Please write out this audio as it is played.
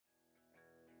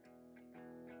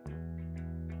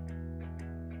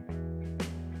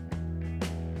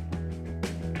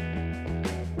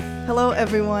Hello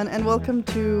everyone and welcome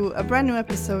to a brand new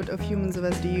episode of Humans of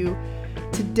SDU.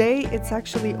 Today it's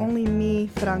actually only me,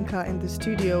 Franca, in the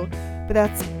studio, but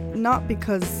that's not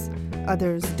because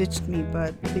others ditched me,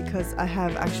 but because I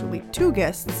have actually two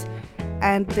guests,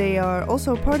 and they are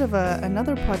also part of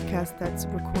another podcast that's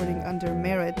recording under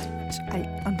Merit, which I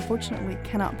unfortunately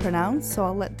cannot pronounce, so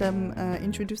I'll let them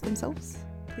introduce themselves.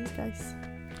 Please, guys.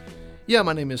 Yeah,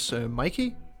 my name is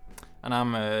Mikey. And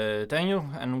I'm Daniel,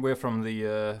 and we're from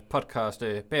the podcast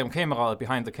Bag om kameraet,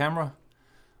 Behind the Camera,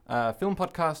 film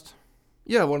podcast.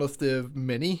 Yeah, one of the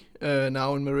many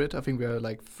now in Merit. I think we are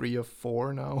like 3 or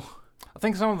 4 now. I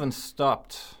think some of them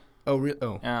stopped. Oh, really?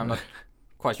 Oh. Yeah, I'm not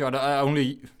quite sure. I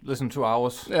only listened 2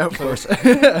 hours. Yeah, of course.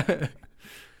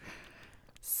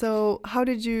 So how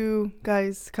did you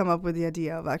guys come up with the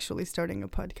idea of actually starting a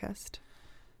podcast?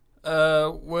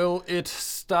 Well, it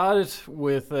started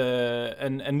with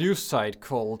a news site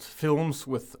called Films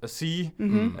with a C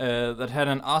that had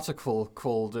an article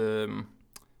called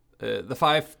The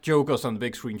 5 Jokers on the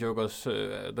Big Screen Jokers,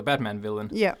 the Batman villain.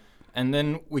 Yeah. And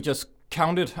then we just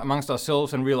counted amongst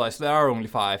ourselves and realized there are only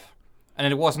 5.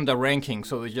 And it wasn't a ranking,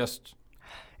 so they just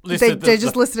listed They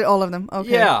just listed all of them.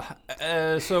 Okay. Yeah.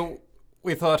 So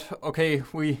we thought, okay,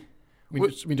 we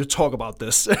need to talk about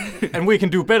this. and we can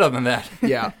do better than that.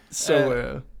 Yeah.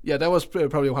 So that was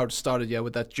probably how it started. Yeah,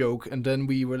 with that joke, and then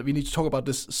we need to talk about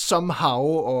this somehow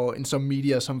or in some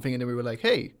media or something, and then we were like,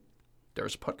 hey,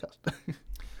 there's a podcast.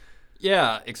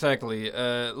 Yeah, exactly.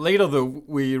 Later, though,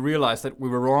 we realized that we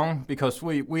were wrong because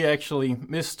we actually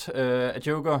missed a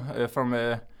joker from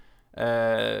the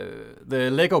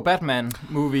Lego Batman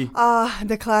movie.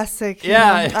 The classic.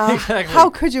 Yeah, exactly. How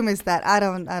could you miss that? I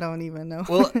don't even know.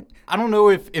 Well, I don't know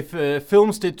if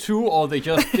films did too, or they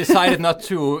just decided not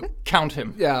to count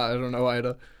him. Yeah, I don't know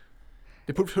either.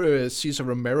 They put Cesar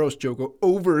Romero's Joker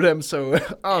over them, so I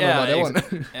don't know about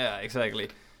that one. Yeah, exactly.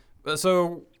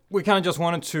 So we kind of just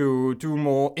wanted to do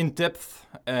more in-depth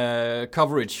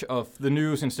coverage of the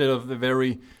news instead of the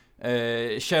very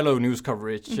shallow news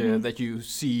coverage that you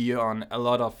see on a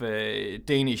lot of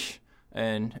Danish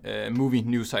and movie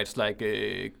news sites like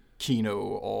Kino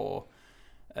or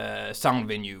Sound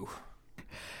Venue.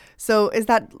 So is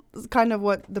that kind of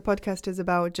what the podcast is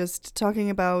about? Just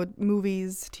talking about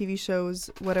movies, TV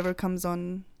shows, whatever comes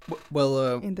on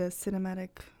in the cinematic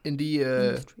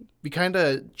industry? We kind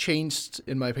of changed,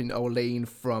 in my opinion, our lane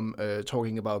from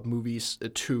talking about movies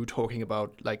to talking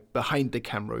about like behind the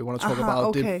camera. We want to talk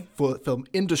about the film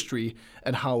industry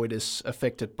and how it is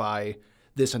affected by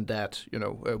this and that,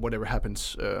 whatever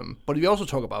happens. But we also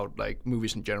talk about like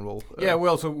movies in general.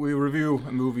 We review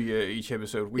a movie each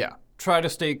episode. We try to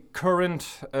stay current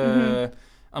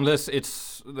unless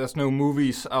there's no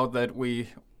movies out that we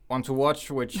want to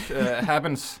watch, which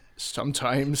happens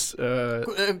sometimes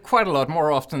quite a lot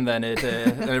more often than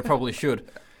it probably should.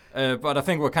 But I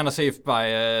think we're kind of saved by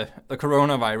the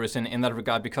coronavirus in that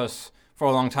regard, because for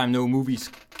a long time no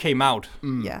movies came out.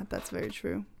 Yeah, that's very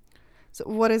true. So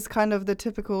what is kind of the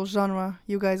typical genre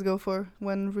you guys go for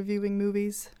when reviewing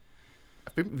movies?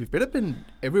 We've been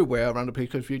everywhere around the place,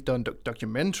 because we've done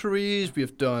documentaries,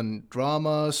 we've done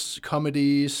dramas,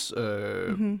 comedies,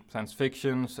 science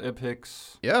fictions,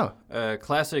 epics,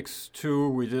 classics too.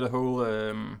 We did a whole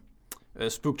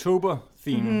Spooktober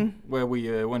theme where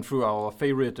we went through our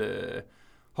favorite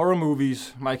horror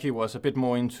movies. Mikey was a bit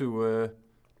more into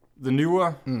the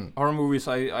newer horror movies.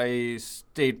 I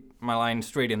stayed my line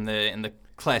straight in the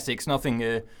classics.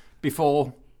 Nothing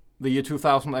before the year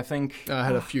 2000, I think. I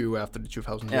had a few after the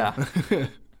 2000. Yeah.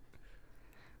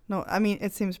 No, I mean,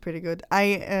 it seems pretty good.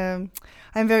 I'm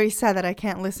very sad that I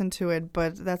can't listen to it,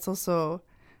 but it's also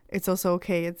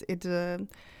okay. It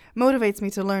motivates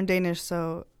me to learn Danish,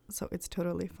 so it's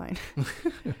totally fine.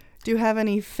 Do you have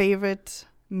any favorite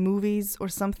movies or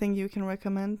something you can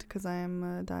recommend? Because I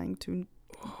am dying to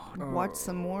watch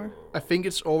some more. I think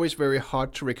it's always very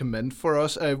hard to recommend for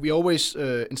us. We always,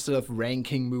 instead of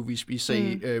ranking movies, we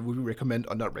say would we recommend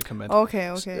or not recommend.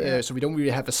 Okay. So we don't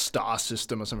really have a star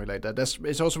system or something like that.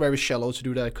 It's also very shallow to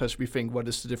do that, because we think, what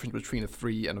is the difference between a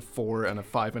 3 and a 4 and a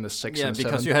 5 and a 6 and a 7? Yeah,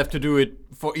 because you have to do it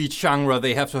for each genre.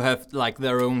 They have to have like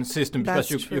their own system, because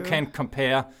you can't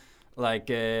compare like.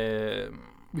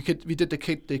 We did the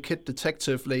Kid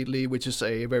Detective lately, which is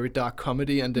a very dark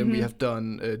comedy, and then we have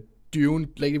done Dune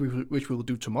lately, which we will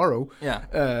do tomorrow. Yeah.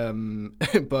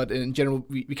 But in general,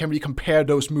 we can't really compare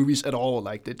those movies at all.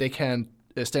 Like they can't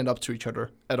stand up to each other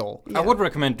at all. Yeah. I would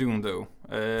recommend Dune though,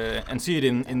 and see it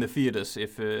in the theaters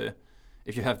if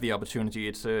you have the opportunity.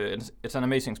 It's an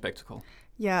amazing spectacle.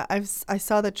 Yeah, I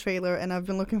saw the trailer and I've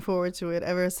been looking forward to it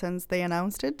ever since they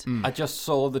announced it. I just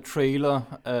saw the trailer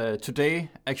today.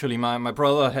 Actually, my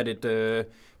brother had it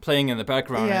playing in the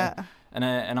background. Yeah. And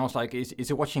I was like, is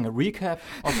he watching a recap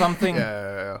or something?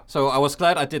 Yeah. So I was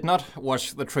glad I did not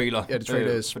watch the trailer. Yeah, the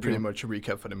trailer is pretty much a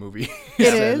recap for the movie.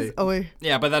 It is? Oh.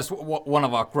 Yeah, but that's one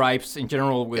of our gripes in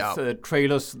general with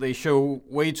trailers. They show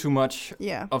way too much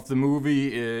of the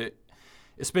movie.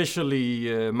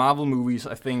 Especially Marvel movies,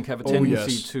 I think, have a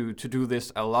tendency to do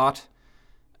this a lot.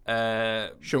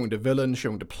 Showing the villain,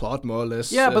 showing the plot, more or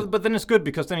less. Yeah, but then it's good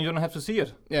because then you don't have to see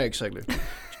it. Yeah, exactly.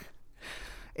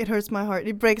 It hurts my heart.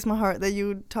 It breaks my heart that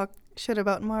you talk shit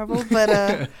about Marvel, but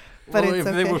well, it's if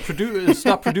okay. they would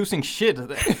stop producing shit.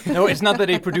 No, it's not that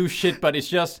they produce shit, but it's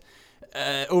just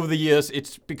over the years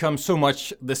it's become so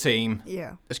much the same.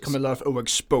 Yeah, there's come a lot of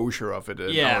overexposure of it,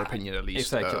 in our opinion, at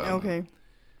least. Exactly. Okay.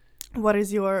 What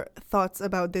is your thoughts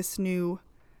about this new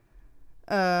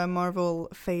Marvel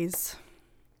phase?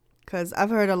 Because I've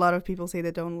heard a lot of people say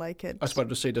they don't like it. I was about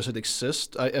to say, does it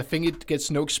exist? I think it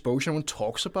gets no exposure. No one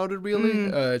talks about it, really.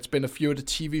 It's been a few of the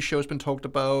TV shows been talked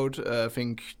about. I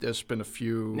think there's been a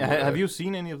few... have you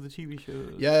seen any of the TV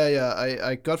shows? Yeah.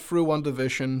 I got through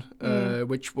WandaVision,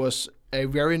 which was a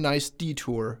very nice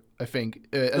detour, I think.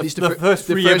 At least the first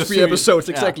three episodes,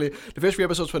 exactly. Yeah. The first 3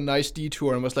 episodes were a nice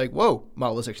detour and was like, whoa,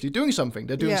 Marvel's actually doing something.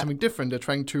 They're doing something different. They're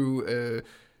trying to...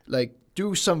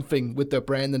 do something with their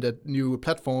brand and that new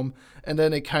platform, and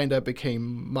then it kind of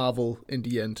became Marvel in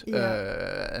the end.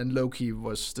 And Loki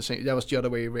was the same. That was the other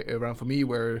way around for me,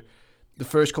 where the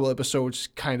first couple episodes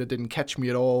kind of didn't catch me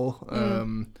at all.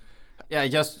 I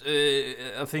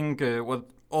think what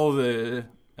all the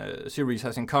series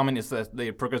has in common is that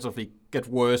they progressively get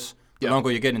worse the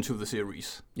longer you get into the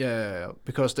series. Yeah,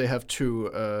 because they have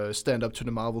to stand up to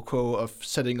the Marvel quo of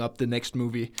setting up the next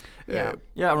movie. I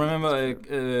remember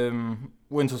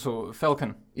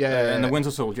Falcon and the Winter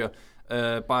Soldier.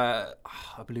 By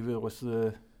I believe it was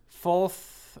the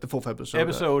fourth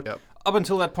episode. Up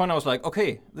until that point, I was like,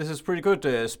 okay, this is pretty good.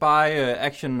 Spy,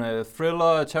 action,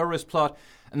 thriller, terrorist plot.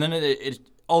 And then it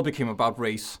all became about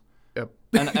race.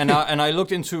 and I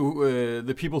looked into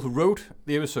the people who wrote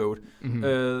the episode.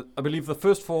 I believe the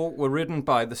first 4 were written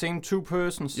by the same 2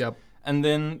 persons. And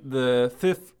then the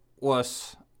 5th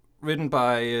was written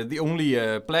by the only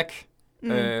black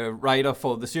writer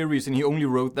for the series, and he only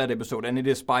wrote that episode, and it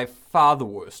is by far the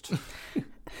worst.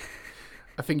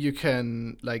 I think you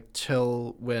can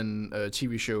tell when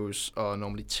TV shows are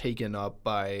normally taken up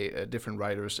by different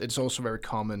writers. It's also very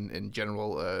common in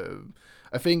general.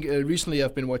 I think recently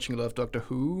I've been watching a lot of Doctor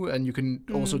Who, and you can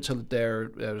also tell that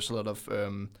there's a lot of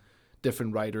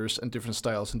different writers and different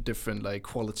styles and different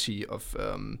quality of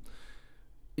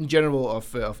in general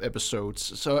of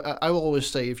episodes. So I will always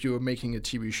say, if you're making a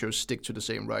TV show, stick to the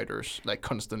same writers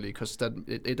constantly, because that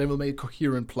it will make a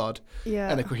coherent plot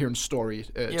and a coherent story.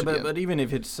 But even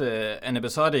if it's an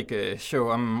episodic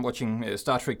show, I'm watching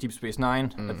Star Trek Deep Space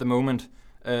Nine at the moment,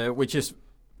 which is.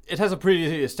 It has a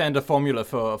pretty standard formula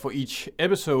for each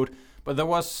episode, but there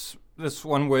was this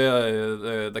one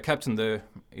where the captain,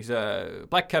 he's a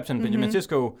black captain, Benjamin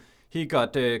Sisko, he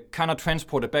got kind of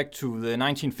transported back to the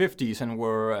 1950s and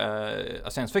were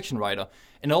a science fiction writer,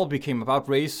 and it all became about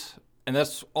race, and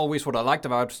that's always what I liked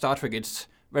about Star Trek. It's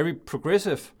very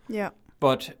progressive,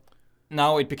 but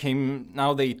now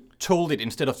they told it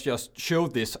instead of just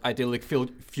showed this idyllic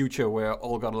future where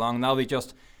all got along. Now they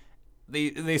just...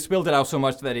 They spilled it out so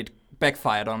much that it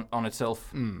backfired on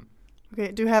itself.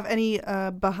 Okay, do you have any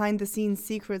behind-the-scenes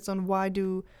secrets on why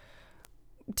do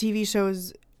TV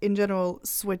shows in general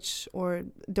switch or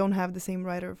don't have the same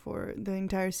writer for the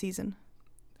entire season?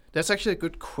 That's actually a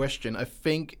good question. I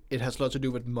think it has a lot to do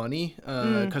with money,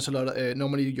 because a lot of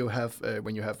normally you have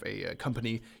when you have a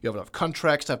company, you have a lot of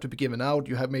contracts that have to be given out.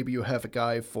 You have a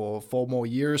guy for 4 more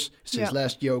years. Since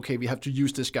last year, okay, we have to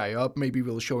use this guy up. Maybe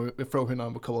we'll throw him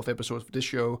on a couple of episodes of this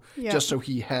show, just so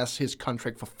he has his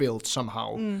contract fulfilled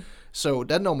somehow. So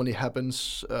that normally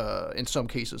happens in some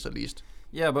cases, at least.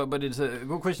 Yeah, but it's a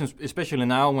good question, especially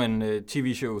now when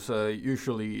TV shows are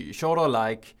usually shorter,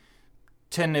 like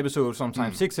 10 episodes,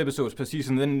 sometimes 6 episodes per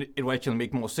season. Then it will actually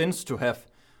make more sense to have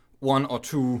 1 or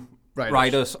 2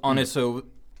 writers on it. So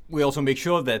we also make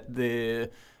sure that the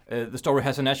story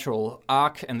has a natural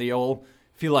arc and they all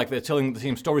feel like they're telling the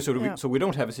same story. So we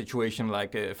don't have a situation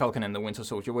like Falcon and the Winter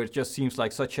Soldier, where it just seems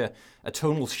like such a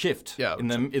tonal shift in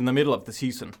the middle of the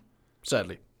season.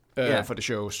 Sadly, for the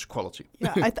show's quality.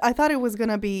 I thought it was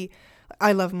gonna be.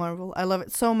 I love Marvel. I love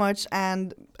it so much,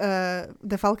 and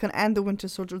the Falcon and the Winter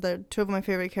Soldier, they're 2 of my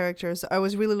favorite characters. I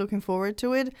was really looking forward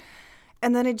to it,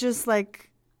 and then it just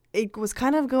it was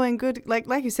kind of going good.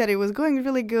 Like you said, it was going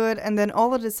really good, and then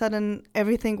all of a sudden,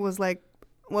 everything was like,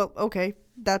 well, okay,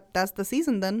 that's the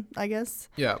season then, I guess.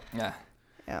 Yeah.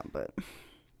 But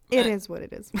it is what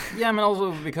it is. Yeah, I mean,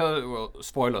 also because, well,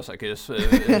 spoilers, I guess.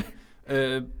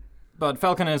 But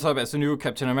Falcon ends up as the new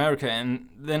Captain America, and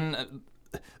then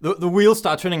the wheels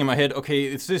start turning in my head. Okay,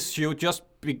 is this show just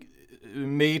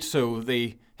made so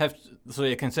they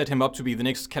can set him up to be the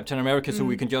next Captain America, so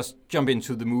we can just jump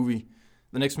into the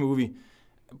next movie?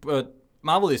 But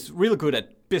Marvel is really good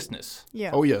at business.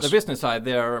 Yeah. Oh yes. The business side,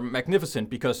 they're magnificent,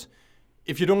 because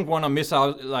if you don't want to miss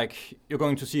out, like you're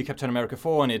going to see Captain America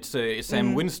 4 and it's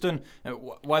Sam Winston,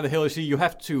 why the hell is he? You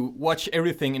have to watch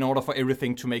everything in order for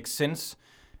everything to make sense.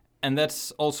 And that's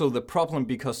also the problem,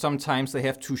 because sometimes they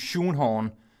have to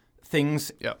shoehorn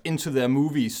things into their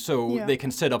movies so they can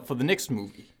set up for the next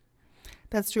movie.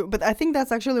 That's true. But I think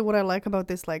that's actually what I like about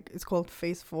this, like, it's called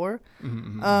Phase 4.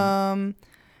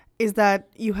 Is that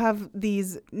you have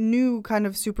these new kind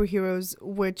of superheroes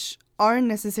which aren't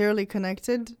necessarily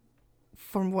connected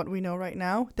from what we know right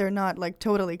now. They're not like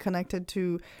totally connected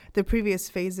to the previous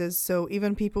phases. So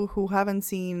even people who haven't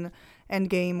seen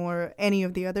Endgame or any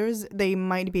of the others, they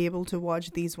might be able to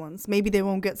watch these ones. Maybe they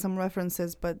won't get some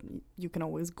references, but you can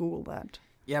always Google that.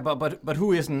 Yeah, but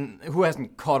who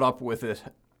hasn't caught up with it,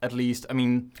 at least? I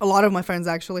mean, a lot of my friends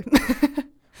actually.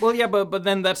 Well, yeah, but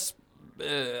then that's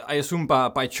I assume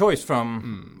by choice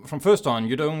from first on.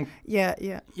 You don't. Yeah.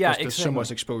 There's so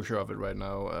much exposure of it right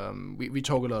now. We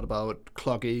talk a lot about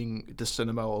clogging the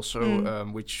cinema also,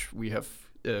 which we have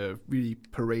really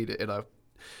paraded and I've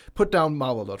put down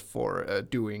Marvel a lot for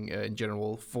doing in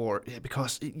general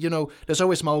because there's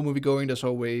always Marvel movie going. There's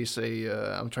always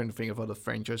I'm trying to think of other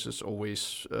franchises.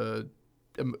 Always.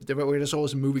 There's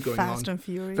always a movie going on. Fast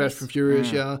and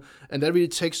Furious, yeah. And that really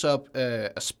takes up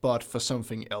a spot for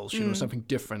something else, something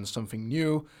different, something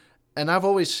new. And I've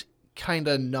always kind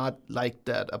of not liked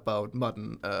that about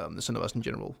modern cinemas in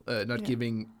general, not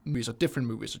giving movies or different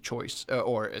movies a choice,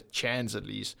 or a chance at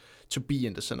least, to be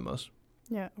in the cinemas.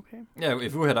 Yeah, okay. Yeah,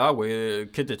 if we had our way,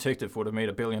 Kid Detective would have made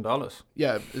 $1 billion.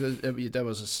 Yeah, that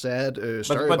was a sad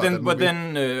story. But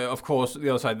then, of course, the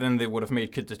other side, then they would have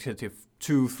made Kid Detective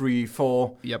 2, 3,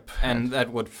 4. Yep. And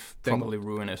that would probably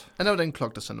ruin it. And now then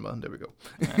clock the cinema, and there we go.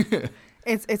 Yeah.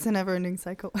 It's a never-ending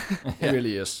cycle. It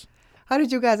really is. How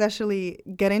did you guys actually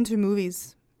get into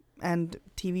movies and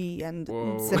TV and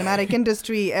cinematic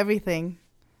industry, everything?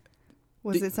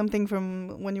 Was it something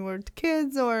from when you were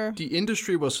kids, or? The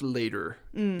industry was later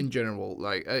in general.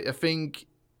 Like I think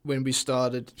when we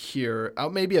started here,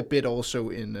 maybe a bit also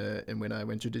in when I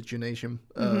went to the gymnasium.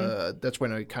 That's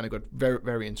when I kind of got very,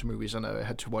 very into movies, and I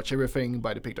had to watch everything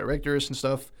by the big directors and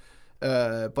stuff.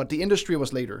 But the industry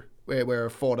was later, where I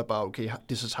thought about, okay,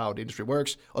 this is how the industry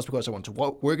works. Also because I want to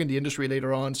work in the industry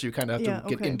later on, so you kind of have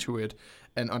to get into it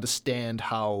and understand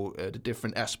how the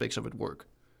different aspects of it work.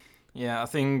 Yeah, I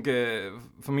think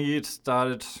for me it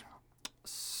started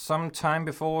sometime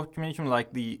before gymnasium,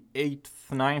 like the 8th,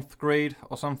 9th grade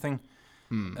or something,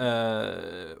 when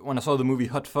I saw the movie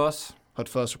Hot Fuzz. Hot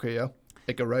Fuzz, okay, yeah.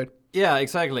 Edgar Wright. Yeah,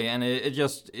 exactly, and it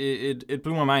just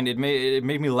blew my mind. It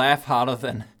made me laugh harder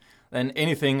than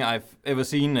anything I've ever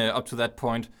seen up to that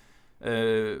point.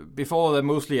 Before that,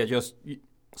 mostly I just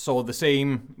saw the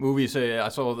same movies. I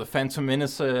saw The Phantom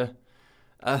Menace.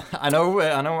 I know,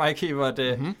 Mikey, but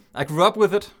I grew up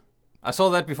with it. I saw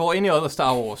that before any other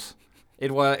Star Wars.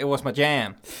 It was my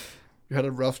jam. You had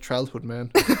a rough childhood, man.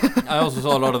 I also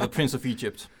saw a lot of The Prince of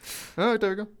Egypt. Oh,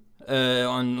 there we go.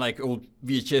 On like old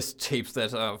VHS tapes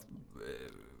that are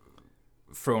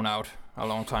thrown out a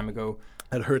long time ago.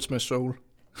 That hurts my soul.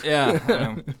 Yeah, I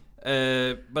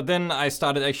know. But then I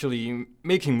started actually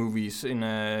making movies in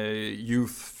a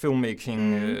youth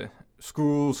filmmaking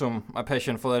school, so my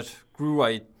passion for that grew.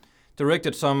 I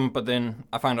directed some, but then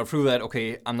I found out through that,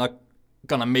 okay, I'm not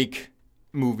gonna make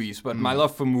movies, but my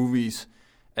love for movies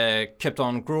kept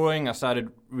on growing. I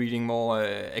started reading more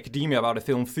academia about the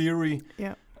film theory,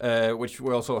 which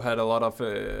we also had a lot of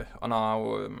on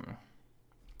our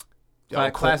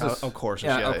classes. Our courses,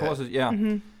 our courses,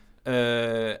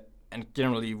 and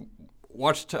generally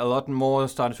watched a lot more,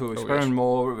 started to experiment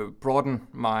more, broaden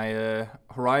my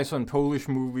horizon. Polish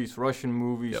movies, Russian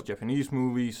movies, Japanese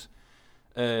movies.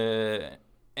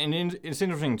 And it's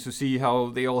interesting to see how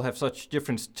they all have such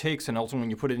different takes, and also when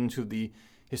you put it into the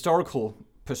historical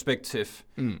perspective,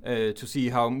 to see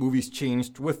how movies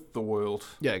changed with the world.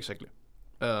 Yeah, exactly.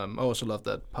 I also love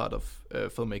that part of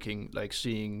filmmaking, like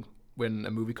seeing when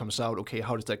a movie comes out, okay,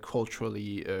 how does that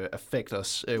culturally affect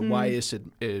us? Why is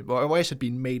it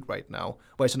being made right now?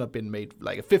 Why has it not been made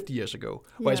like 50 years ago?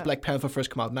 Why is Black Panther first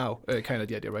come out now? Kind of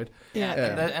the idea, right? Yeah,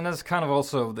 and that's kind of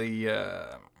also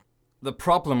the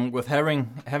problem with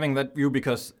having that view,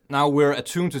 because now we're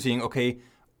attuned to seeing, okay,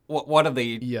 what are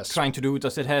they trying to do?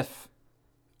 Does it have...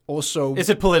 Also, is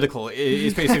it political?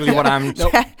 Is basically what I'm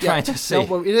trying to say.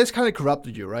 No, well, it has kind of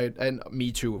corrupted you, right? And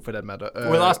me too, for that matter.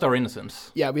 We lost our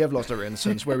innocence. Yeah, we have lost our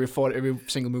innocence, where we thought every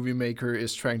single movie maker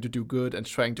is trying to do good and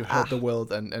trying to help the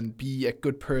world and be a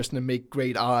good person and make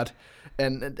great art.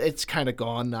 And it's kind of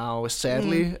gone now,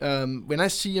 sadly. When I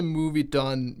see a movie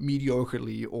done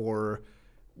mediocrely, or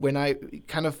when I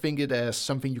kind of think it as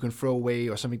something you can throw away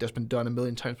or something that's been done a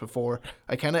million times before,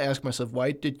 I kind of ask myself,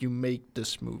 why did you make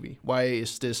this movie? Why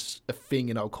is this a thing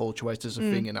in our culture? Why is this a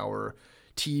thing in our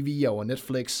TV, our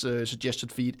Netflix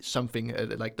suggested feed, something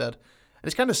like that? And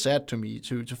it's kind of sad to me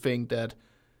to think that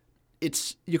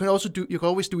you can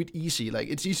always do it easy. Like,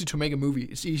 it's easy to make a movie.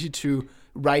 It's easy to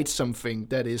write something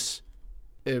that is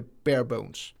bare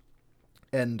bones.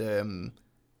 And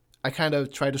I kind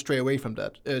of try to stray away from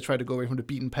that, try to go away from the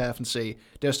beaten path and say,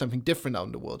 there's something different out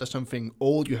in the world. There's something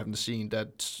old you haven't seen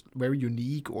that's very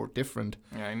unique or different.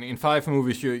 Yeah, in 5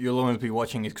 movies, you'll only be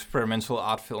watching experimental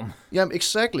art film. Yeah,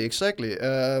 exactly.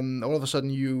 All of a sudden,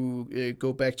 you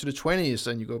go back to the 20s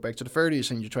and you go back to the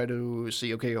 30s and you try to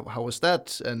see, okay, how was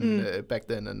that and back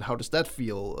then, and how does that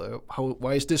feel?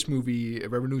 Why is this movie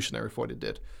revolutionary for what it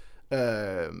did?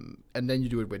 And then you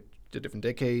do it with the different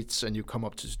decades, and you come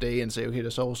up to today and say, okay,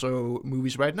 there's also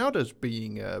movies right now that's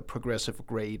being progressive or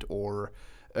great, or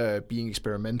being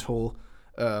experimental.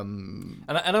 And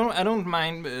I don't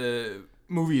mind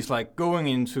movies like going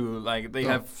into, like, they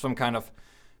have some kind of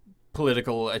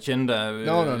political agenda.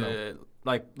 No.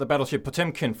 Like the Battleship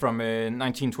Potemkin from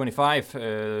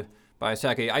 1925 by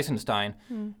Sergei Eisenstein.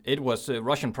 It was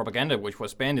Russian propaganda, which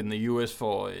was banned in the US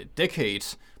for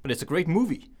decades, but it's a great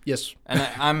movie. Yes. And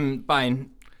I'm by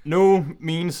no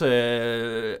means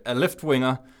a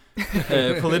left-winger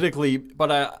politically,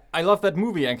 but I love that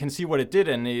movie. I can see what it did,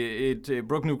 and it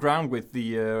broke new ground with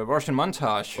the Russian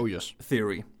montage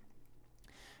theory.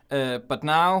 But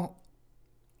now,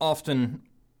 often,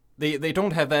 they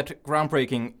don't have that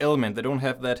groundbreaking element. They don't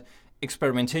have that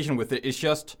experimentation with it. It's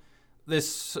just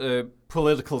this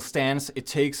political stance it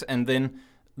takes, and then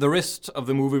the rest of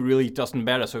the movie really doesn't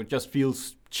matter, so it just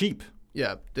feels cheap.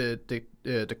 Yeah,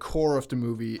 the core of the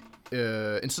movie,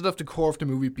 instead of the core of the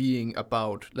movie being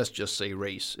about, let's just say,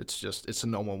 race, it's a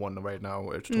normal one right now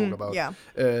to talk about. Yeah.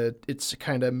 It's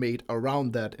kind of made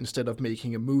around that, instead of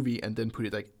making a movie and then put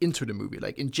it like into the movie,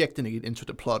 like injecting it into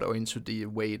the plot or into the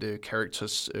way the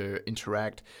characters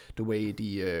interact, the way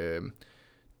the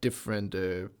different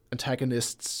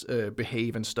antagonists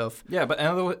behave and stuff. Yeah, but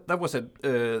that was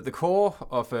the core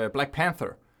of Black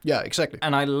Panther. Yeah, exactly.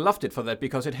 And I loved it for that,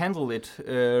 because it handled it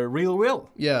real well.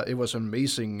 Yeah, it was an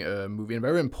amazing movie, and a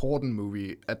very important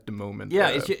movie at the moment.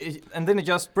 Yeah, and then it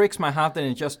just breaks my heart, then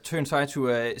it just turns out to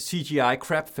a CGI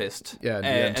crap fest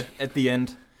at the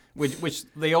end, which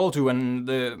they all do, and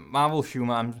the Marvel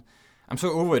humor, I'm so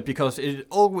over it, because it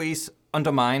always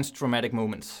undermines dramatic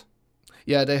moments.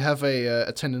 Yeah, they have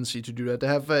a tendency to do that. They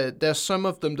have there's some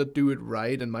of them that do it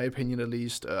right, in my opinion at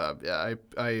least. I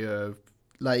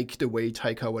like the way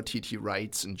Taika Waititi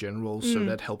writes in general, so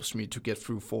that helps me to get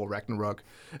through Thor Ragnarok.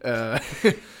 That's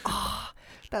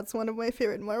one of my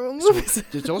favorite Marvel movies.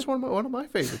 It's also one of my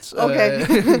favorites. Okay.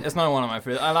 It's not one of my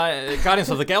favorites. I like Guardians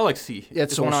of the Galaxy.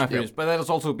 It's one of my favorites, but that is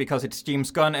also because it's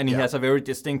James Gunn, and he has a very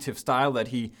distinctive style that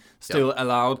he still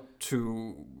allowed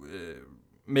to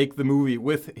make the movie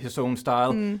with his own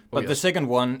style. But the second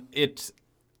one, it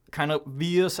kind of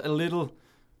veers a little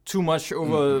too much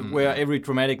over where every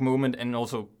dramatic moment, and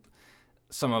also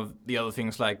some of the other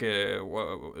things like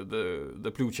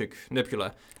the blue chick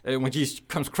Nebula, when she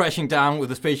comes crashing down with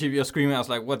the spaceship, you're screaming. I was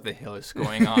like, what the hell is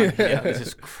going on here? This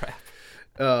is crap.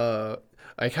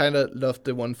 I kind of loved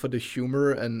the one for the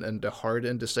humor and the heart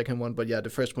in the second one, but yeah, the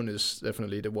first one is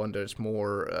definitely the one that's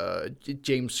more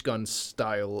James Gunn's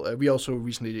style. We also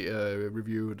recently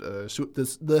reviewed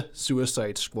the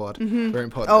Suicide Squad. Very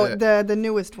important. Oh, the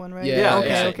newest one, right?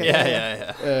 Yeah. Okay.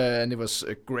 Yeah. And it was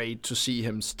great to see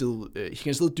him still. He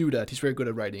can still do that. He's very good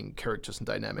at writing characters and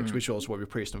dynamics, which is also what we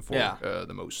praised him for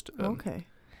the most. Okay.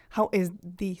 How is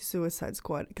the Suicide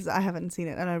Squad? Because I haven't seen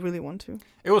it, and I really want to.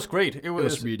 It was great. It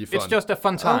was really fun. It's just a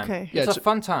fun time. Okay. It's a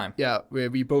fun time. Yeah,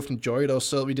 we both enjoyed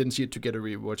ourselves. We didn't see it together.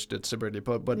 We watched it separately.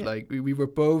 But like we were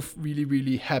both really,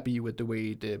 really happy with the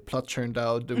way the plot turned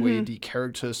out, the way the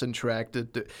characters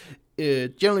interacted.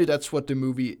 Generally, that's what the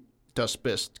movie does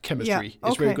best, chemistry.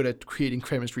 It's very good at creating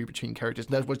chemistry between characters.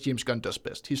 And that's what James Gunn does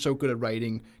best. He's so good at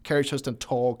writing characters that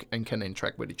talk and can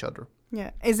interact with each other.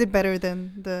 Yeah. Is it better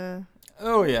than the...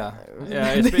 Oh, yeah.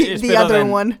 It's the other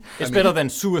one. It's better than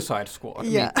Suicide Squad.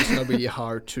 Yeah. It's not really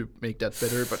hard to make that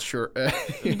better, but sure.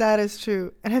 That is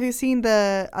true. And have you seen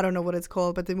I don't know what it's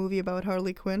called, but the movie about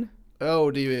Harley Quinn?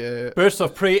 Oh, the... Birds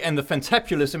of Prey and the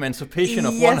Fantabulous Emancipation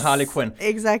of One Harley Quinn.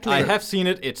 Exactly. I have seen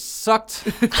it. It sucked.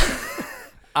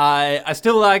 I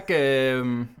still like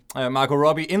Margot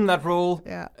Robbie in that role.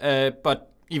 Yeah.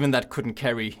 But even that couldn't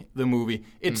carry the movie.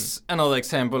 It's another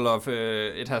example of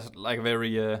it has like a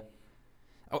very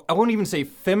I won't even say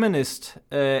feminist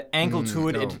angle to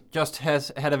it. No. It just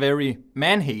had a very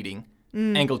man-hating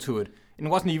angle to it. It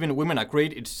wasn't even women are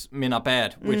great, it's men are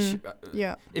bad. Which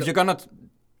if you're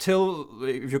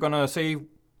gonna say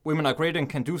women are great and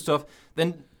can do stuff,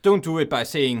 then don't do it by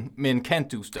saying men can't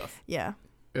do stuff. Yeah.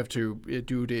 You have to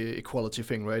do the equality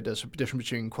thing, right? There's a difference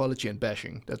between equality and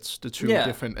bashing. That's the two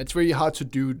different. It's really hard to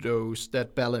do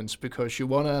that balance because you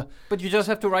wanna. But you just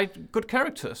have to write good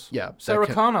characters. Yeah, Sarah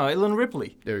Connor, Ellen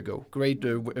Ripley. There you go. Great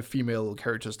female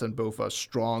characters that both are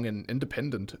strong and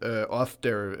independent of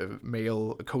their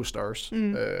male co-stars.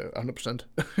 100%.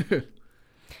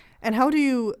 And how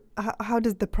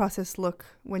does the process look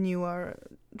when you are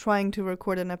trying to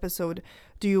record an episode?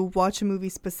 Do you watch a movie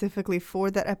specifically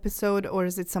for that episode, or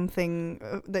is it something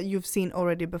that you've seen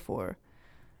already before?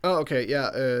 Oh, okay, yeah.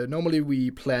 Normally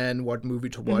we plan what movie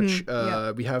to watch.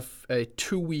 We have a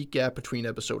 2-week gap between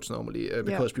episodes normally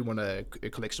because we want to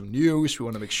collect some news. We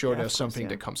want to make sure there's something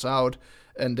that comes out.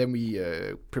 And then we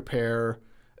prepare...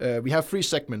 we have 3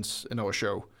 segments in our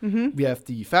show. We have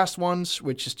the fast ones,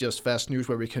 which is just fast news,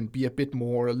 where we can be a bit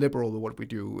more liberal with what we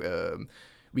do.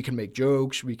 We can make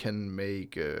jokes, we can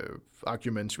make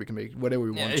arguments, we can make whatever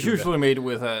we want. It's usually made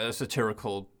with a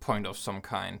satirical point of some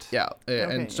kind. Yeah,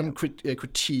 and some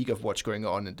critique of what's going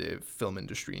on in the film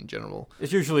industry in general.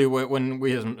 It's usually when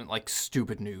we have like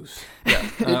stupid news.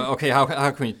 Yeah. Okay,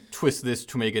 how can we twist this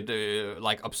to make it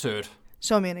like absurd?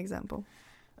 Show me an example.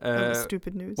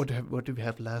 Stupid news. What did we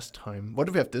have last time? What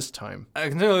do we have this time? I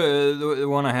can tell you the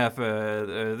one I have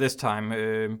this time.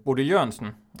 Bodil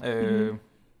Jørgensen,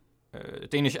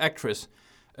 Danish actress,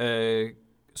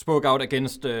 spoke out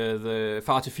against the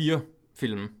Far til 4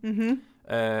 film.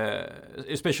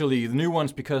 Especially the new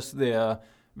ones because they are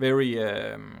very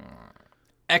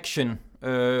action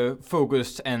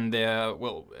focused and they're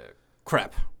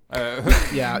crap.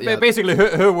 Basically,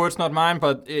 her words, not mine,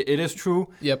 but it is true.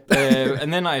 Yep.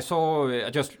 And then I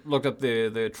just looked up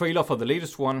the trailer for the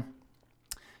latest one,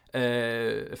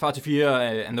 Far til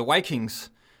 4 and the Vikings,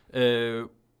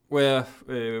 where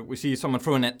we see someone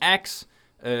throwing an axe,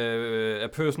 a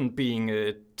person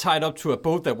being tied up to a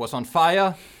boat that was on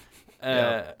fire.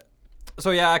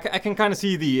 So I can kind of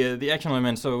see the action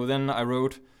element. So then I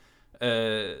wrote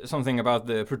something about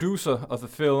the producer of the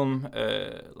film,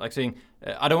 like saying,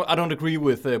 I don't agree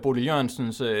with Bodil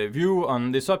Jørgensen's view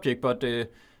on this subject, but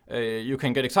you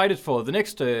can get excited for the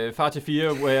next Far til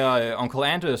 4, where Uncle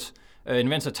Anders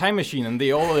invents a time machine and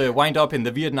they all wind up in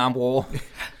the Vietnam War.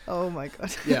 Oh my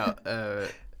god. Yeah.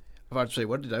 I was about to say,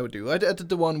 what did I do? I did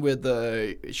the one with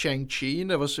Shang-Chi.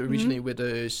 That was originally with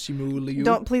Simu Liu.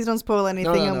 Please don't spoil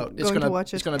anything. No. I'm going to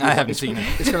watch it. I haven't seen it.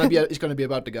 It's gonna be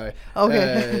about the guy.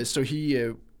 Okay. So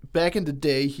he back in the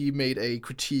day, he made a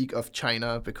critique of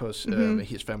China because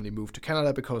his family moved to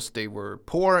Canada because they were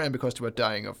poor and because they were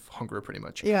dying of hunger, pretty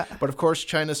much. Yeah. But of course,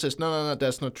 China says, no,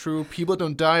 that's not true. People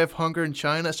don't die of hunger in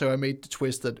China. So I made the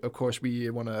twist that, of course, we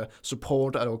want to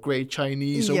support our great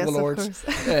Chinese overlords. Of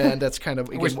course. And that's kind of...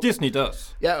 Which Disney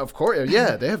does. Yeah, of course.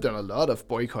 Yeah, they have done a lot of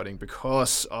boycotting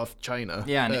because of China.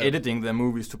 Yeah, and editing their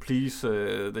movies to please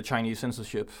the Chinese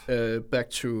censorship. Back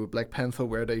to Black Panther,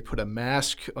 where they put a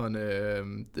mask on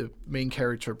the main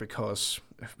character because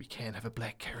we can't have a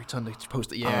black character on the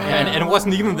poster. And it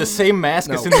wasn't even the same mask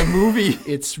as in the movie.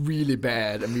 It's really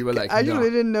bad, and we were like, I actually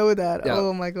didn't know that. Yeah.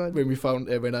 Oh my god! When we found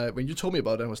when you told me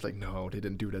about it, I was like, no, they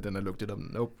didn't do that. Then I looked it up.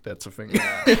 Nope, that's a thing.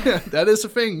 That is a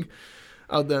thing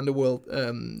out there in the world.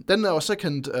 Then our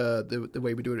second, the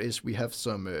way we do it is we have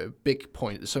some big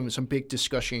points, some big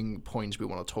discussion points we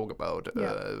want to talk about.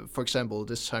 For example,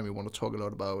 this time we want to talk a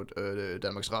lot about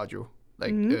Danmarks Radio,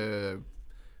 like.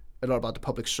 A lot about the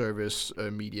public service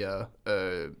media.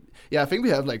 I think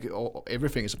we have like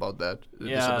everything is about that.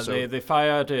 They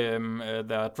fired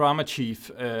their drama chief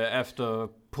after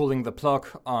pulling the plug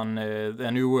on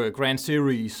their new Grand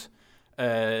Series.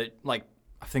 Like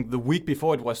I think the week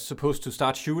before it was supposed to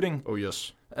start shooting. Oh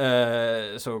yes.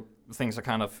 So things are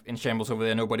kind of in shambles over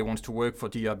there. Nobody wants to work for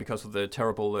DR because of the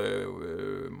terrible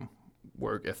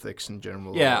work ethics in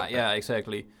general. Yeah,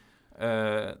 exactly.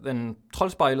 Then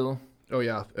Troldspejlet. Oh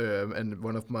yeah, and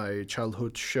one of my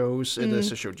childhood shows, it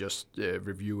is a show just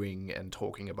reviewing and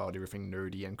talking about everything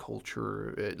nerdy and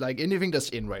culture, like anything that's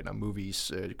in right now,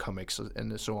 movies, comics,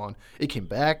 and so on. It came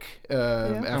back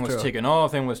after... And was taken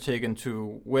off, and was taken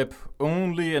to web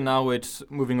only, and now it's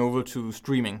moving over to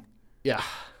streaming. Yeah,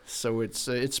 so it's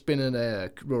been a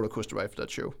roller coaster ride for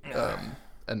that show.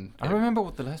 And I don't remember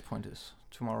what the last point is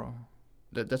tomorrow.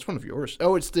 That's one of yours.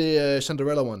 Oh, it's the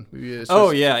Cinderella one. With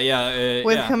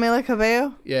Camila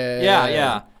Cabello?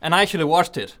 Yeah. And I actually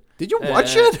watched it. Did you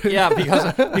watch it? Yeah,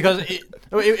 because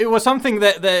it was something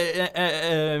that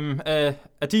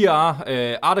a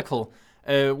DR article,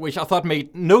 which I thought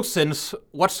made no sense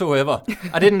whatsoever.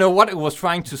 I didn't know what it was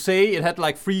trying to say. It had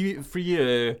like three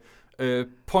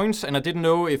points, and I didn't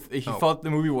know if he thought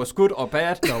the movie was good or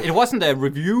bad. No. It wasn't a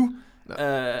review.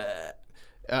 No.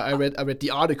 I read the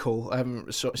article. I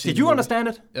haven't seen. Did you understand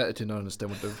it? I did not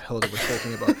understand what the hell they were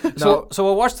talking about. So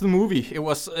I watched the movie. It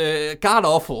was god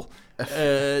awful.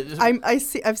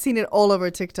 I've seen it all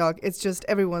over TikTok. It's just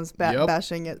everyone's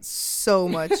bashing it so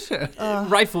much.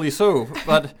 Rightfully so.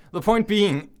 But the point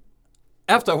being,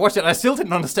 after I watched it, I still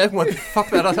didn't understand what the fuck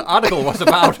that article was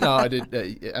about. No, I did.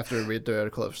 After I read the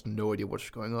article, I have no idea what's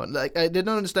going on. Like, I did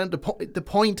not understand the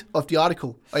point of the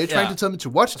article. Are you trying to tell me to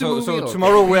watch the movie? So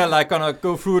tomorrow we're like gonna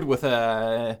go through it with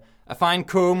a fine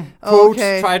comb quote.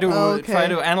 Try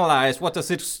to analyze what does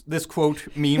this quote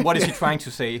mean. What is he trying to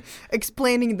say?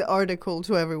 Explaining the article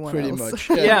to everyone else. Much.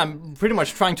 Yeah, I'm pretty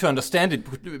much trying to understand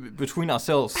it between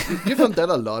ourselves. You've done that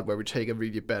a lot, where we take a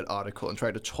really bad article and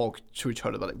try to talk to each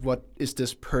other about, like, what is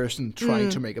this person trying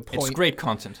to make a point? It's great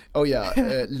content. Oh yeah.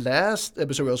 Last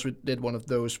episode we also did one of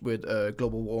those with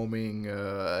global warming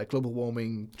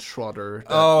trotter.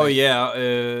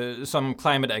 Some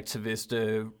climate activist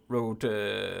wrote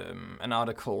an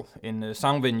article in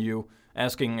Sangvenue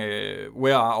asking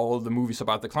where are all the movies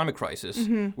about the climate crisis,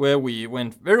 where we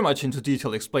went very much into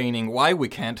detail explaining why we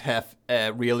can't have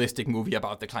a realistic movie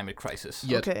about the climate crisis.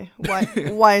 Yet. Okay,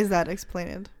 why is that? Explain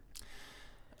it.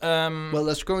 Well,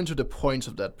 let's go into the points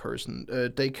of that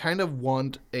person. They kind of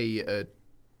want a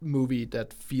movie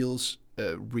that feels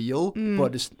real,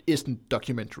 but isn't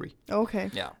documentary. Okay.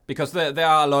 Yeah, because there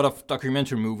are a lot of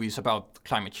documentary movies about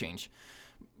climate change.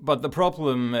 But the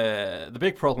problem, the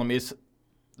big problem is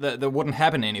that there wouldn't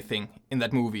happen anything in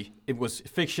that movie. It was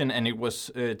fiction, and it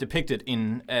was depicted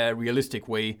in a realistic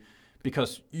way,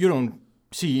 because you don't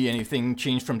see anything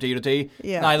change from day to day.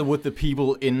 Yeah. Neither would the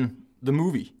people in the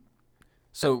movie.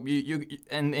 So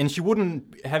and she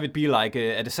wouldn't have it be like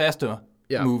a disaster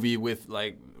movie with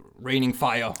like raining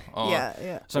fire or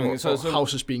something. So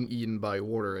houses being eaten by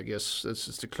water. I guess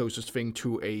that's the closest thing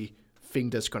to a thing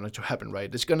that's going to happen,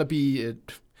 right? It's going to be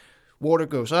water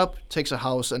goes up, takes a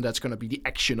house, and that's going to be the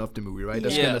action of the movie, right?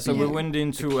 That's so we went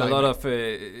into a lot of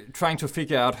trying to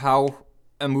figure out how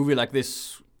a movie like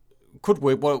this could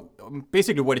work. Well,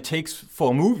 basically what it takes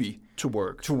for a movie to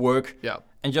work. Yeah.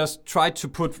 And just try to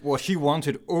put what she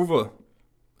wanted over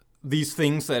these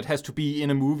things that has to be in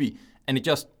a movie, and it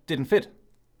just didn't fit.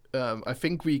 I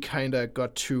think we kind of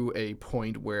got to a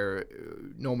point where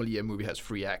normally a movie has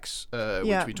 3 acts,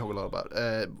 which we talk a lot about.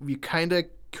 We kind of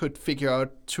could figure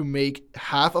out to make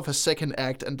half of a second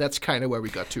act, and that's kind of where we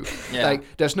got to. Like,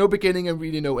 there's no beginning and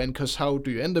really no end, because how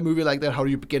do you end a movie like that? How do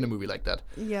you begin a movie like that?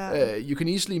 Yeah. You can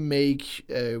easily make...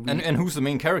 and who's the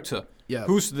main character? Yeah.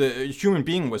 Who's the human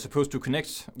being we're supposed to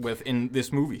connect with in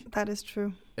this movie? That is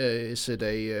true. Is it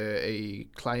a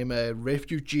climate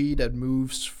refugee that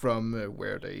moves from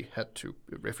where they had to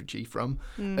refugee from,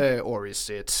 or is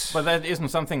it? But that isn't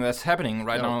something that's happening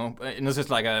right now. And this is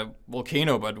like a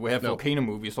volcano, but we have volcano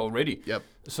movies already. Yep.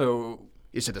 So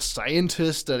is it a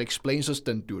scientist that explains us?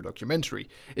 Then do a documentary.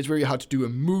 It's very hard to do a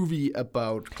movie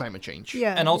about climate change.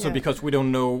 Yeah. And also because we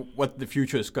don't know what the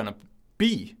future is gonna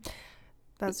be.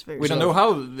 That's very. We don't know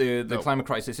how the climate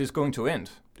crisis is going to end.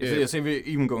 Is it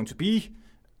even going to be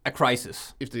a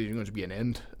crisis? If there's going to be an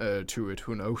end to it,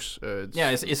 who knows?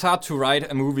 It's hard to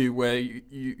write a movie where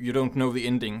you don't know the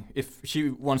ending if she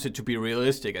wants it to be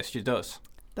realistic, as she does.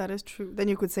 That is true. Then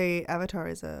you could say Avatar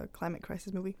is a climate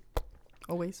crisis movie.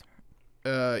 Always.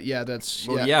 That's...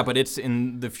 but it's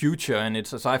in the future, and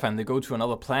it's a sci-fi, and they go to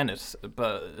another planet.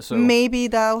 So maybe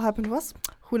that'll happen to us.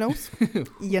 Who knows?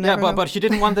 You never know. But she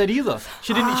didn't want that either.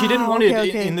 She didn't want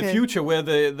it in the future, where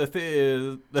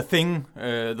the thing,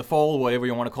 the fall, whatever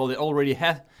you want to call it, already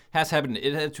has happened.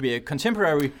 It had to be a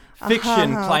contemporary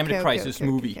fiction climate crisis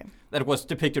movie that was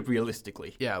depicted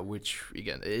realistically. Yeah, which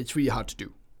again, it's really hard to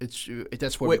do.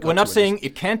 That's what we're not saying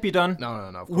it can't be done.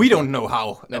 No. We don't know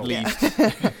how, at least.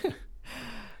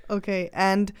 Okay,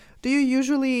 and do you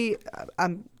usually?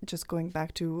 I'm just going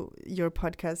back to your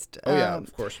podcast. Oh yeah,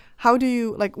 of course. How do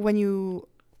you when you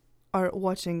are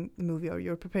watching the movie or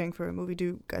you're preparing for a movie? Do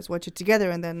you guys watch it together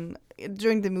and then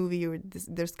during the movie you're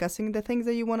discussing the things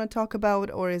that you want to talk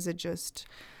about, or is it just?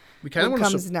 We kind of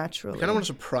comes naturally. We kind of want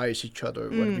to surprise each other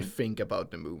when we think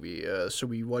about the movie, so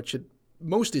we watch it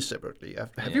mostly separately.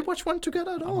 Have you watched one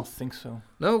together at all? I don't think so.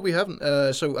 No, we haven't.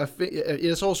 So I think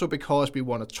it's also because we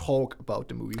want to talk about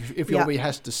the movie. If you already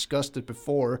has discussed it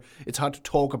before, it's hard to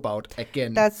talk about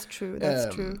again. That's true.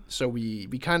 That's true. So we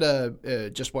kind of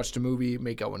just watch the movie,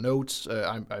 make our notes.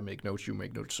 I make notes. You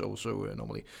make notes also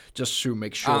normally, just to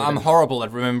make sure. I'm horrible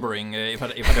at remembering if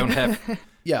I don't have.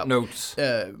 Notes.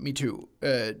 Me too.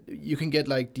 You can get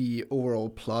the overall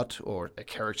plot or a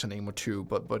character name or two,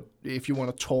 but if you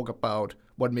want to talk about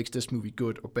what makes this movie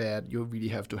good or bad, you really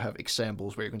have to have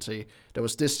examples where you can say there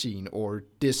was this scene or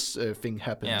this thing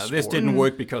happens. Yeah, this didn't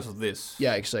work because of this.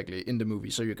 Yeah, exactly, in the movie.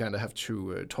 So you kind of have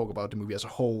to talk about the movie as a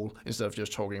whole instead of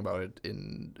just talking about it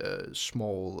in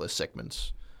small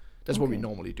segments. That's what we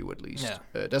normally do, at least.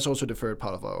 Yeah. That's also the third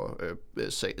part of our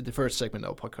the first segment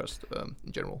of our podcast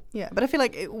in general. Yeah, but I feel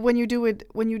like when you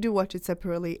do watch it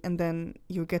separately and then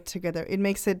you get together, it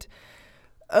makes it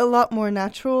a lot more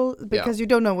natural because you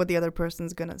don't know what the other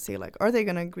person's gonna say. Are they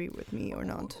gonna agree with me or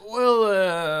not?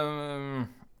 Well,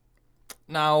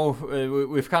 now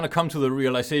we've kind of come to the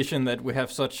realization that we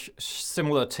have such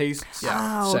similar tastes.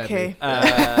 Yeah, okay.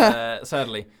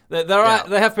 Sadly,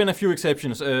 there have been a few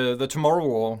exceptions. The Tomorrow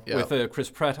War with Chris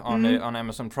Pratt on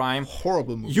Amazon Prime.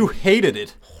 Horrible movie. You hated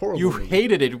it. Horrible.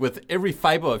 Hated it with every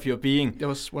fiber of your being. That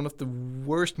was one of the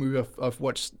worst movies I've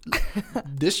watched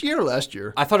this year or last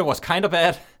year. I thought it was kind of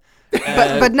bad.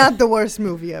 But not the worst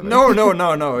movie ever.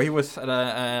 No. He was at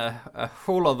a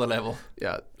whole other level.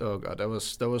 Yeah. Oh god, that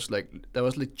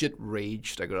was legit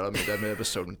rage that got out of me that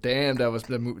episode. Damn, that was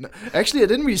the movie. Actually, I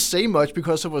didn't really say much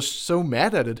because I was so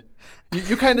mad at it.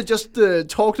 You kind of just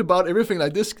talked about everything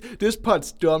this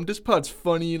part's dumb, this part's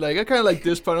funny. I kind of like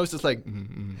this part. I was just like.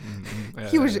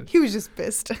 He was just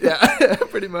pissed. Yeah,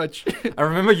 pretty much. I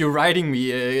remember you writing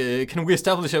me, can we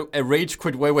establish a rage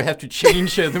quit where we have to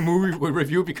change the movie we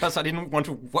review because I didn't want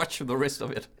to watch the rest of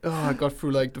it. Oh, I got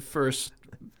through the first,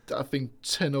 I think,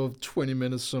 10 or 20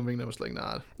 minutes or something. I was like,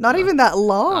 nah. Not even that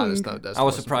long. Nah, I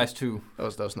was surprised too.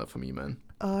 That was not for me, man.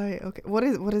 Okay. What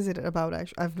is it about,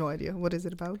 actually? I have no idea. What is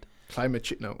it about? Climate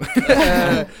change. No.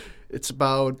 It's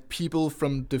about people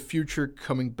from the future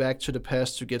coming back to the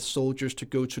past to get soldiers to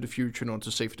go to the future in order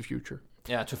to save the future.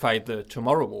 Yeah, to fight the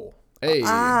Tomorrow War. Hey.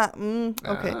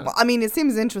 Okay. Well, I mean, it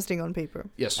seems interesting on paper.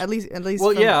 Yes. At least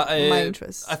well, from my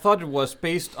interest. I thought it was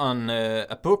based on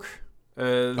a book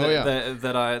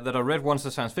that I read once,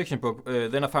 a science fiction book.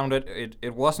 Then I found out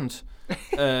it wasn't,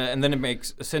 and then it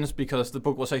makes sense because the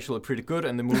book was actually pretty good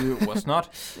and the movie was not.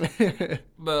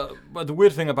 But the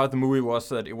weird thing about the movie was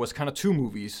that it was kind of two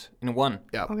movies in one.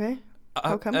 Yeah. Okay.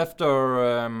 How come?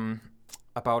 After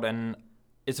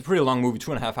it's a pretty long movie,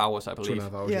 2.5 hours, I believe.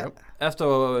 2.5 hours. Yeah. Yep.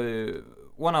 After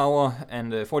 1 hour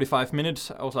and 45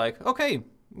 minutes, I was like, okay.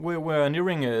 We're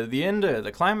nearing the end,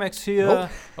 the climax here. Nope.